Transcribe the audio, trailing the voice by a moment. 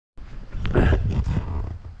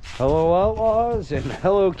Hello outlaws and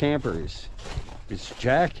hello campers, it's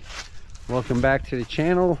Jack. Welcome back to the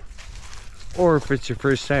channel, or if it's your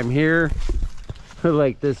first time here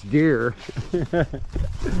like this deer,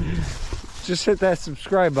 just hit that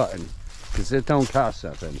subscribe button because it don't cost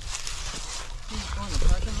nothing.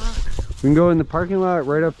 We can go in the parking lot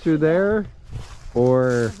right up through there,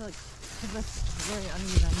 or very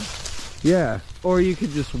uneven. Yeah, or you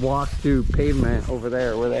could just walk through pavement over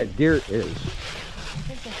there where that deer is.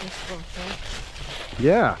 I think that's just closer.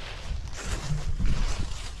 Yeah.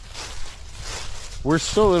 We're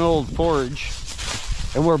still in Old Forge,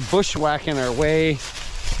 and we're bushwhacking our way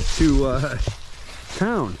to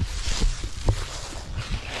town.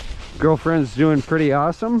 Girlfriend's doing pretty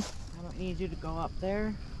awesome. I don't need you to go up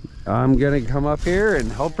there. I'm gonna come up here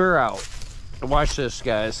and help her out. Watch this,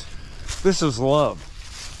 guys. This is love.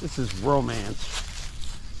 This is romance.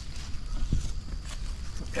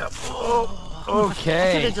 Yep. Oh, okay.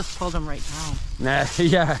 I could have just pulled him right down. Nah,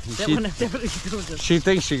 yeah. She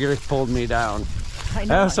thinks she could have pulled me down. I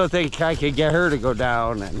also think I could get her to go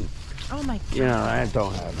down, and oh my god. You know, I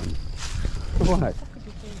don't have him. What?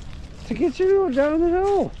 To get you to go down the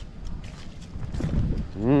hill.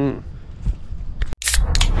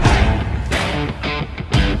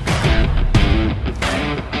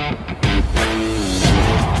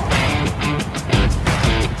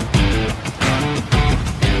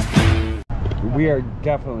 We are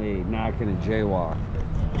definitely not going to jaywalk.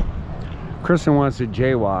 Kristen wants to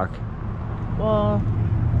jaywalk. Well,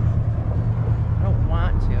 I don't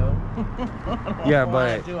want to. Yeah,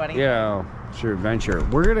 but you know, it's your adventure.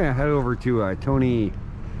 We're gonna head over to Tony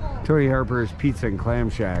Harper's Pizza and Clam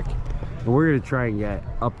Shack, and we're gonna try and get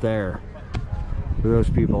up there where those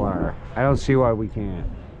people are. I don't see why we can't.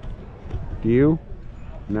 Do you?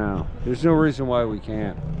 No, there's no reason why we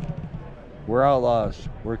can't. We're outlaws.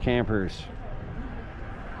 We're campers.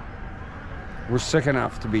 We're sick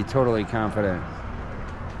enough to be totally confident.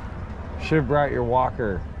 Should have brought your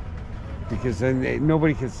walker, because then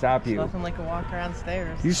nobody can stop you. Nothing like a walker on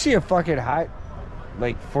stairs. You see a fucking hot,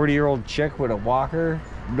 like 40-year-old chick with a walker,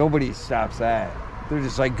 nobody stops that. They're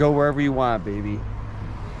just like, go wherever you want, baby.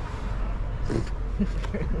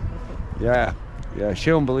 Yeah,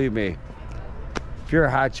 she don't believe me. If you're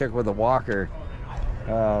a hot chick with a walker,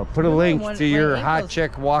 put a link to your hot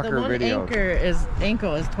chick walker video.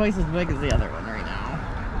 Ankle is twice as big as the other one right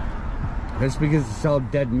now. That's because it's all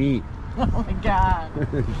dead meat. Oh my god.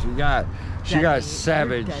 she got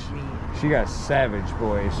savage. She got savage,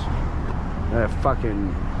 boys. That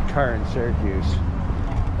fucking car in Syracuse.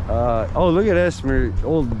 Oh, look at this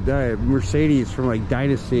old Mercedes from like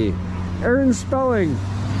Dynasty. Aaron Spelling.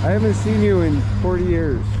 I haven't seen you in 40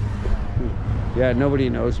 years. Yeah, nobody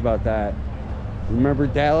knows about that. Remember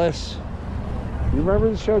Dallas? You remember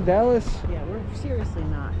the show Dallas? Yeah, we're seriously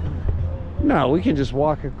not. No, we can just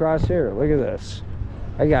walk across here. Look at this.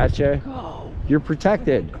 I got you. Oh. You're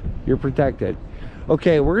protected. You're protected.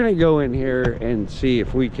 Okay, we're gonna go in here and see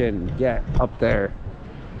if we can get up there.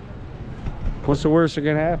 What's the worst that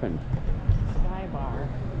can happen? Sky bar.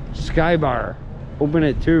 Sky bar. Open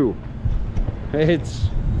at 2. It's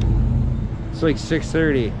like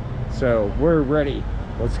 6:30, so we're ready.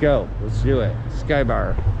 Let's go. Let's do it. Sky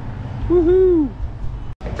bar. Woohoo!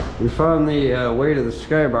 We found the way to the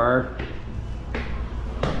Sky bar.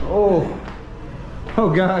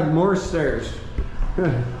 Oh God, more stairs.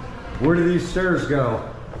 Where do these stairs go?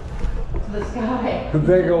 To the sky.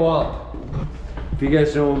 They go up. If you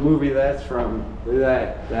guys know what movie that's from, leave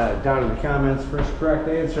that down in the comments. First correct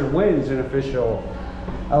answer wins an official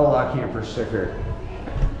Outlaw Camper sticker.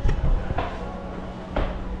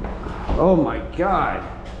 Oh my God.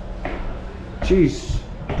 Jeez.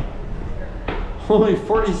 Only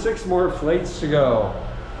 46 more flights to go.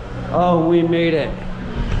 Oh, we made it.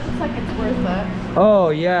 Looks like it's worth it. Oh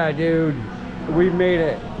yeah, dude. We made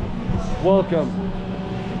it. Welcome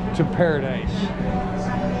to paradise.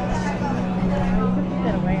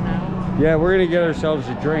 Get away now. Yeah, we're gonna get ourselves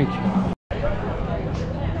a drink.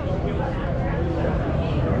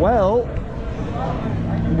 Well,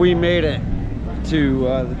 we made it to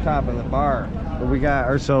the top of the bar. We got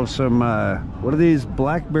ourselves some, what are these?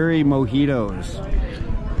 Blackberry mojitos.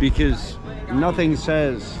 Because nothing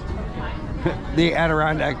says the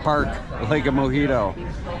Adirondack Park like a mojito.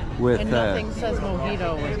 With, and nothing says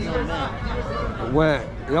mojito with no mint. What?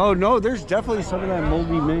 Oh no, there's definitely some of that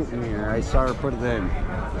moldy mint in here. I saw her put it in.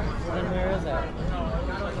 Then where is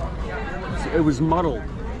it? It was muddled.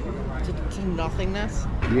 To nothingness?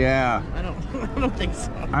 Yeah. I don't think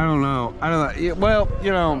so. I don't know. Yeah, well,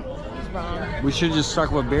 you know, He's wrong. we should just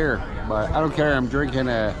suck with beer, but I don't care. I'm drinking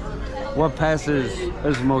a what passes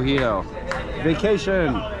as a mojito.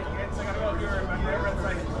 Vacation.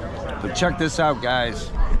 But check this out,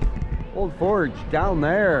 guys. Old Forge down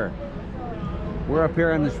there. We're up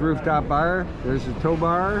here on this rooftop bar. There's a tow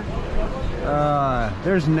bar.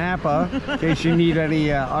 There's Napa, in case you need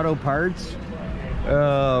any auto parts.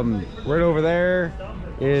 Right over there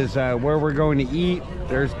is where we're going to eat.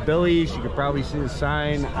 There's Billy's. You can probably see the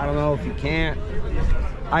sign. I don't know if you can't.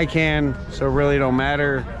 I can, so it really don't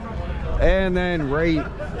matter. And then right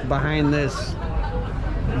behind this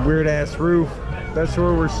weird ass roof, that's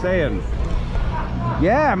where we're staying.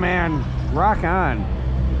 Yeah, man, rock on.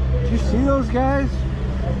 Did you see those guys?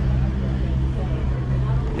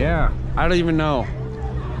 Yeah, I don't even know.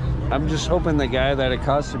 I'm just hoping the guy that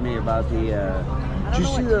accosted me about the did you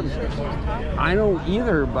see them? I don't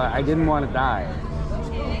either, but I didn't want to die.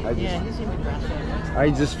 Yeah, he seemed aggressive. I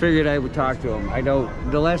just figured I would talk to him. I don't.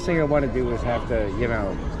 The last thing I want to do is have to, you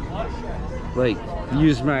know, like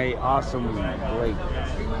use my awesome like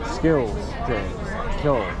skills to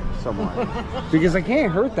kill someone because I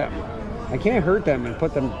can't hurt them. I can't hurt them and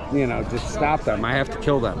put them, you know, just stop them. I have to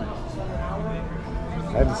kill them.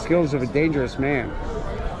 I have the skills of a dangerous man.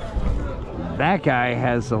 That guy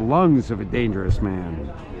has the lungs of a dangerous man.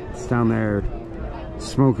 It's down there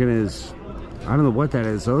smoking his, I don't know what that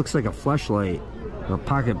is. It looks like a fleshlight or a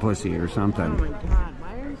pocket pussy or something. Oh my God,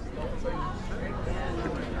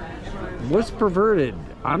 What's perverted?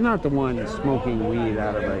 I'm not the one smoking weed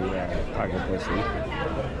out of a pocket pussy.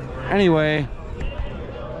 Anyway,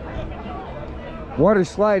 water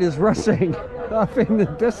slide is rushing off in the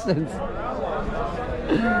distance.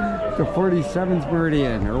 The 47th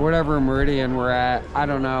meridian or whatever meridian we're at. I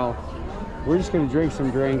don't know. We're just gonna drink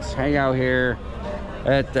some drinks, hang out here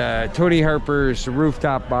at Tony Harper's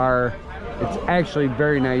rooftop bar. It's actually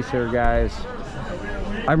very nice here, guys.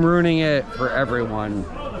 I'm ruining it for everyone,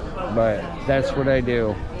 but that's what I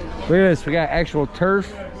do. Look at this, we got actual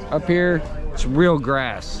turf up here. It's real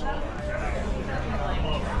grass.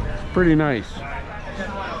 It's pretty nice.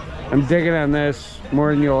 I'm digging on this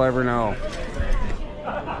more than you'll ever know.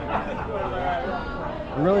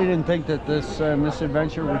 I really didn't think that this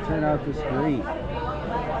misadventure would turn out this great,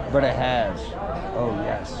 but it has. Oh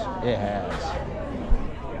yes, it has.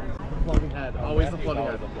 floating head. Always the floating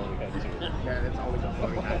head. Yeah, it's always a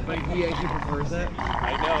floating head. But he actually prefers it.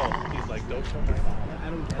 I know. He's like, don't show my phone. I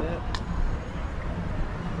don't get it.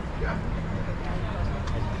 Yeah.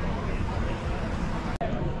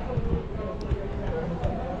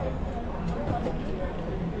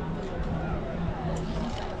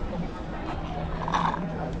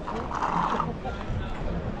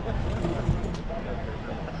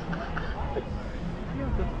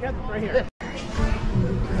 Right here.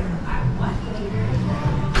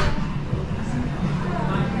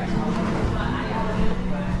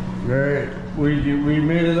 Alright, we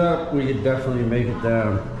made it up. We could definitely make it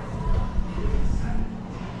down.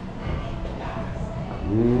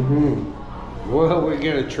 Well, we're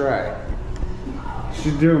gonna try.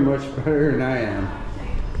 She's doing much better than I am.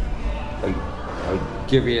 I'll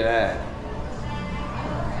give you that.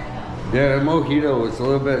 Yeah, the mojito was a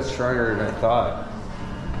little bit stronger than I thought.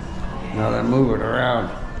 Now that I'm moving around.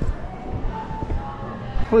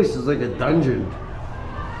 This place is like a dungeon.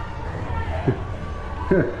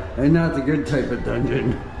 And not the good type of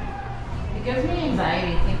dungeon. It gives me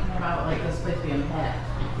anxiety thinking about like this place being pet.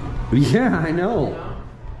 Yeah, I know.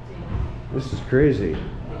 This is crazy.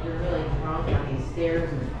 Like you're really drunk on these stairs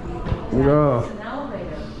and Oh. it's an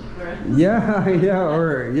elevator. Correct? Yeah, yeah,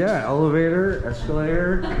 or yeah, elevator,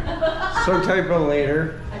 escalator, some type of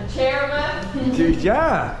later. A chairlift. Dude,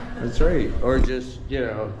 yeah, that's right. Or just, you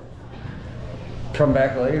know, come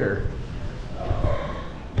back later.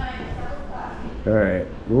 All right,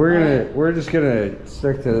 we're just gonna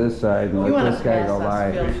stick to this side and let this guy go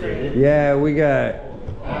by. Yeah,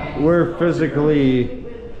 we're physically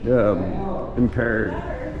impaired.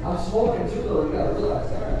 I'm smoking too, though. You gotta realize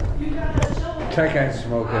that. That guy's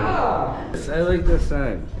smoking. I like this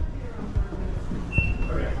side.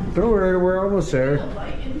 Don't worry, we're almost there.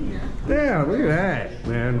 Yeah, look at that,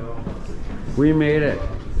 man. We made it.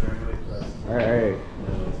 All right.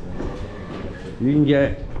 You can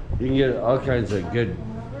get all kinds of good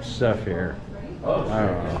stuff here. I don't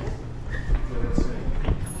know.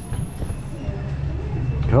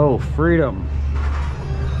 Oh, freedom.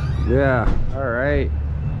 Yeah, all right.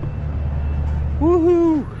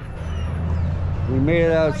 Woohoo! We made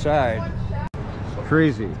it outside.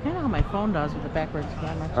 Crazy. I don't know how my phone does with the backwards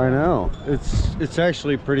camera. I know. It's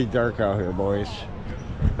actually pretty dark out here, boys.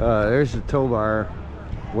 There's the tow bar,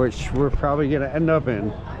 which we're probably gonna end up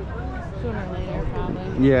in. Sooner or later,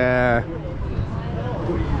 probably. Yeah.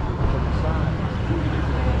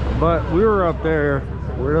 But we were up there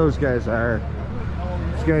where those guys are.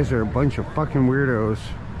 These guys are a bunch of fucking weirdos.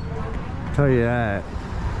 I'll tell you that.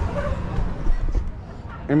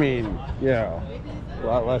 I mean, yeah, a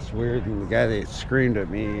lot less weird than the guy that screamed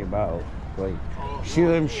at me about, like, see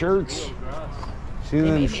them shirts? See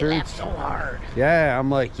them shirts? So hard. Yeah,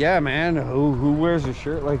 I'm like, yeah, man, who wears a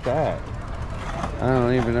shirt like that? I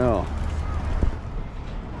don't even know.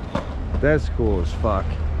 That's cool as fuck.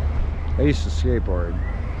 I used to skateboard.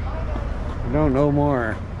 I don't know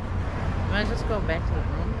more. Want to just go back to the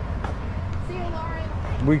room? See you,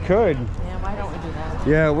 Lauren. We could. Yeah, why don't we do that?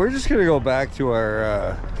 Yeah, we're just gonna go back to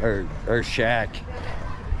our shack.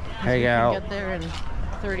 Hang out. Get there in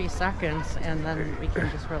 30 seconds, and then we can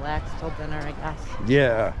just relax till dinner, I guess.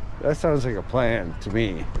 Yeah, that sounds like a plan to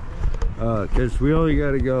me. Cause we only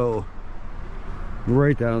gotta go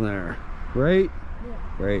right down there, right?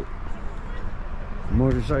 Yeah. Right.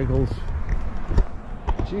 Motorcycles.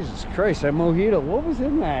 Jesus Christ, that mojito, what was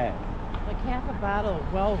in that? Like half a bottle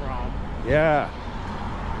of well rum. Yeah.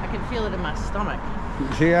 I can feel it in my stomach.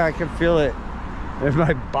 Yeah, I can feel it in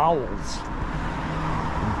my bowels.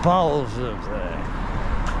 Bowels of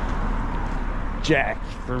Jack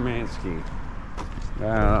Fermansky.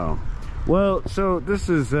 Oh. Well, so this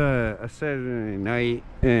is a Saturday night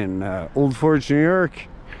in Old Forge, New York.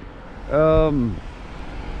 I don't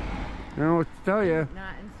know what to tell you.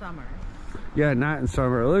 Not in summer. Yeah, not in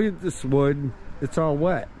summer. Look at this wood. It's all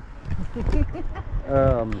wet.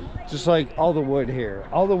 Just like all the wood here.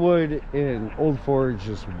 All the wood in Old Forge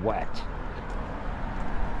is wet.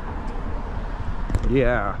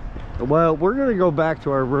 Yeah. Well, we're going to go back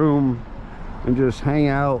to our room and just hang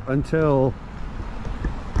out until,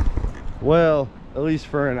 well, at least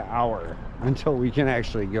for an hour, until we can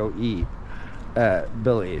actually go eat at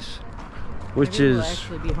Billy's, which maybe is... we'll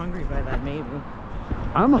actually be hungry by then, maybe.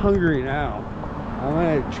 I'm hungry now. I'm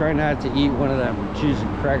gonna try not to eat one of them cheese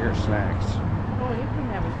and cracker snacks. Oh, you can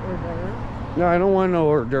have an hors d'oeuvre. No, I don't want no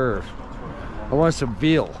hors d'oeuvre. I want some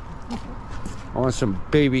veal. I want some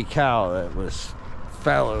baby cow that was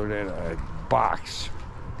fallowed in a box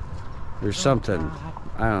or something.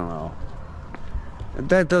 I don't know.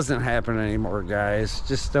 That doesn't happen anymore, guys.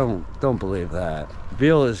 Just don't believe that.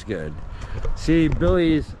 Veal is good. See,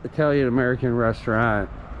 Billy's Italian American restaurant.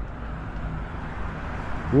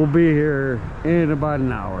 We'll be here in about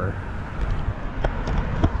an hour.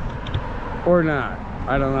 Or not.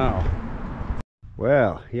 I don't know.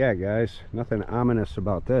 Well, yeah, guys. Nothing ominous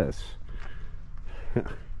about this.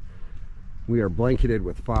 We are blanketed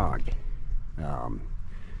with fog.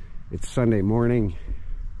 It's Sunday morning.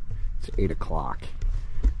 It's 8 o'clock.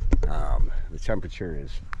 The temperature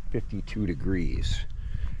is 52 degrees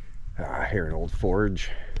here in Old Forge.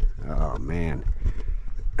 Oh, man.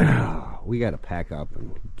 We got to pack up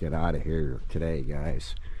and get out of here today,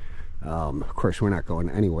 guys. Of course, we're not going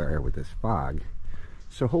anywhere with this fog,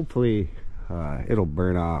 so hopefully it'll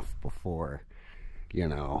burn off before, you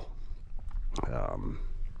know,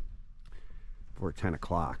 before 10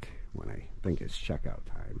 o'clock when I think it's checkout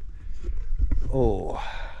time. Oh,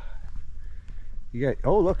 you got,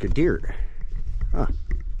 oh, look, a deer. Huh,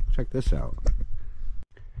 check this out.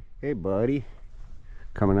 Hey, buddy.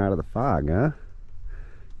 Coming out of the fog, huh?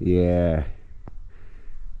 Yeah,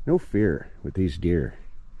 no fear with these deer.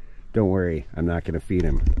 Don't worry, I'm not going to feed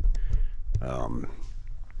him.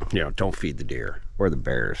 You know, don't feed the deer or the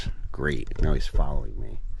bears. Great, now he's following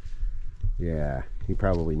me. Yeah, he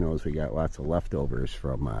probably knows we got lots of leftovers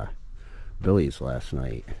from Billy's last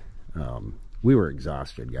night. We were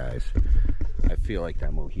exhausted, guys. I feel like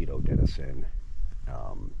that mojito did us in.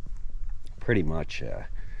 Pretty much,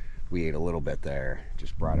 we ate a little bit there,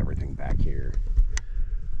 just brought everything back here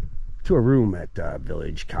to a room at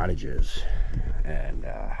Village Cottages, and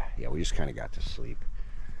yeah, we just kind of got to sleep.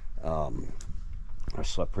 I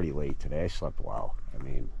slept pretty late today. I slept well. I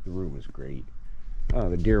mean, the room was great.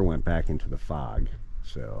 The deer went back into the fog,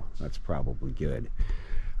 so that's probably good.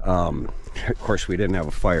 Of course, we didn't have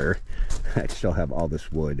a fire. I still have all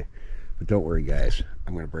this wood, but don't worry, guys.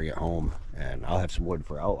 I'm going to bring it home, and I'll have some wood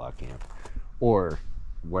for Outlaw Camp, or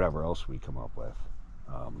whatever else we come up with.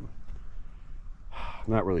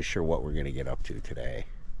 I'm not really sure what we're going to get up to today,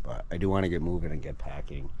 but I do want to get moving and get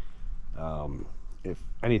packing. If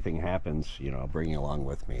anything happens, you know, I'll bring you along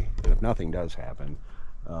with me. And if nothing does happen,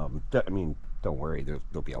 I mean, don't worry,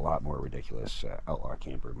 there'll be a lot more ridiculous Outlaw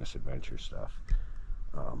Camper misadventure stuff.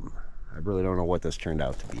 I really don't know what this turned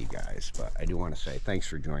out to be, guys, but I do want to say thanks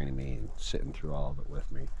for joining me and sitting through all of it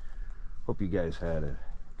with me. Hope you guys had a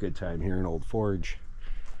good time here in Old Forge.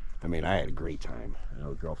 I mean, I had a great time. I know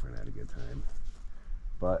the girlfriend had a good time.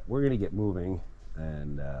 But we're going to get moving,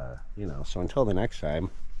 and, you know, so until the next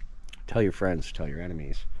time, Tell your friends, tell your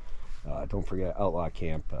enemies. Don't forget Outlaw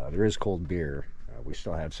Camp. There is cold beer. We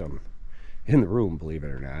still have some in the room, believe it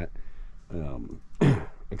or not.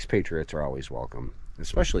 Expatriates are always welcome,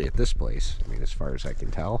 especially at this place. I mean, as far as I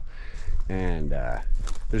can tell. And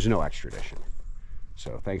there's no extradition.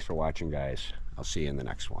 So thanks for watching, guys. I'll see you in the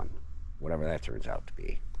next one, whatever that turns out to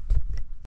be.